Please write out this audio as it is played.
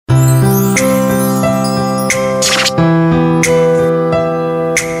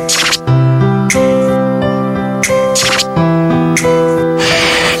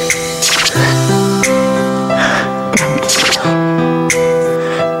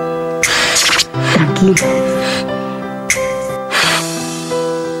Tranquilo.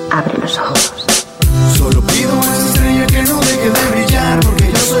 Abre los ojos. Solo pido a esa estrella que no deje de brillar,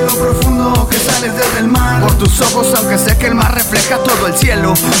 porque yo soy lo profundo que sales desde el mar. Por tus ojos, aunque sé que el mar refleja todo el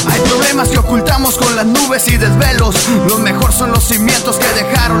cielo, hay problemas que ocultamos con las nubes y desvelos. Lo mejor son los cimientos que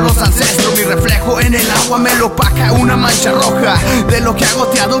dejaron los ancestros. Mi reflejo en el agua me lo opaca una mancha roja de lo que ha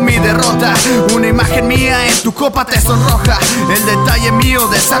goteado mi derrota. Una imagen mía en tu copa te sonroja, el detalle mío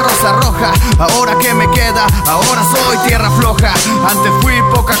de esa rosa roja. Ahora que me queda, ahora soy tierra floja. Antes fui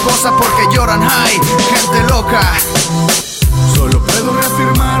poca cosa porque lloran hay gente loca. Solo puedo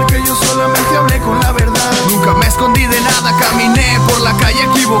reafirmar que yo solamente hablé con la verdad. Nunca me escondí de nada, caminé por la calle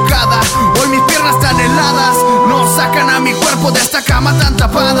equivocada. Hoy mis piernas están heladas, no sacan a mi cuerpo de esta cama tan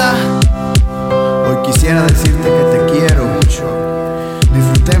tapada. Hoy quisiera decirte que te quiero mucho.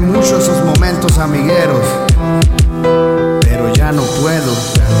 Disfruté mucho esos momentos amigueros, pero ya no puedo,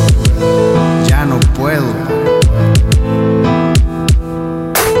 ya no puedo.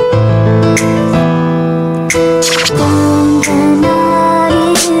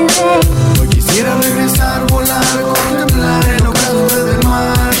 Hoy quisiera regresar, volar, contemplar el ocaso desde el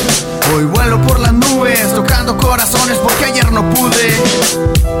mar. Hoy vuelo por las nubes, tocando corazones porque ayer no pude.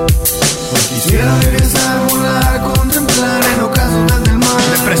 Hoy quisiera regresar, volar, contemplar el ocaso desde el mar.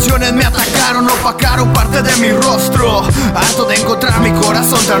 Depresiones me atacaron, opacaron parte de mi rostro. Harto de encontrar mi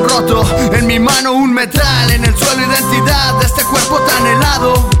corazón tan roto. En mi mano un metal, en el suelo identidad de este cuerpo tan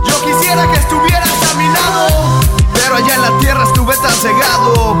helado. Yo quisiera que estuvieras a mi lado, pero allá en la tierra estuve tan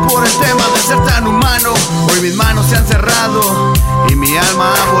cegado por el tema de ser tan humano. Hoy mis manos se han cerrado y mi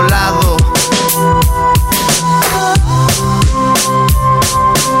alma ha volado.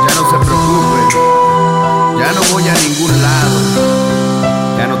 Ya no se preocupe, ya no voy a ningún lado.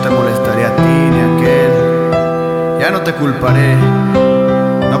 Ya no te molestaré a ti ni a aquel. Ya no te culparé,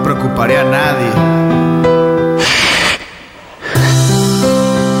 no preocuparé a nadie.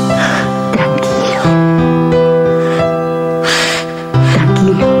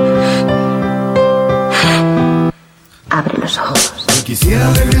 Abre los ojos. Hoy quisiera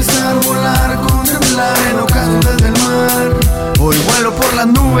regresar, volar, contemplar el ocaso desde el mar. Hoy vuelo por las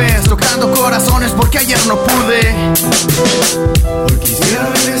nubes, tocando corazones porque ayer no pude. Hoy quisiera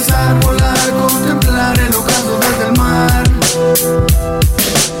regresar, volar, contemplar el ocaso desde el mar.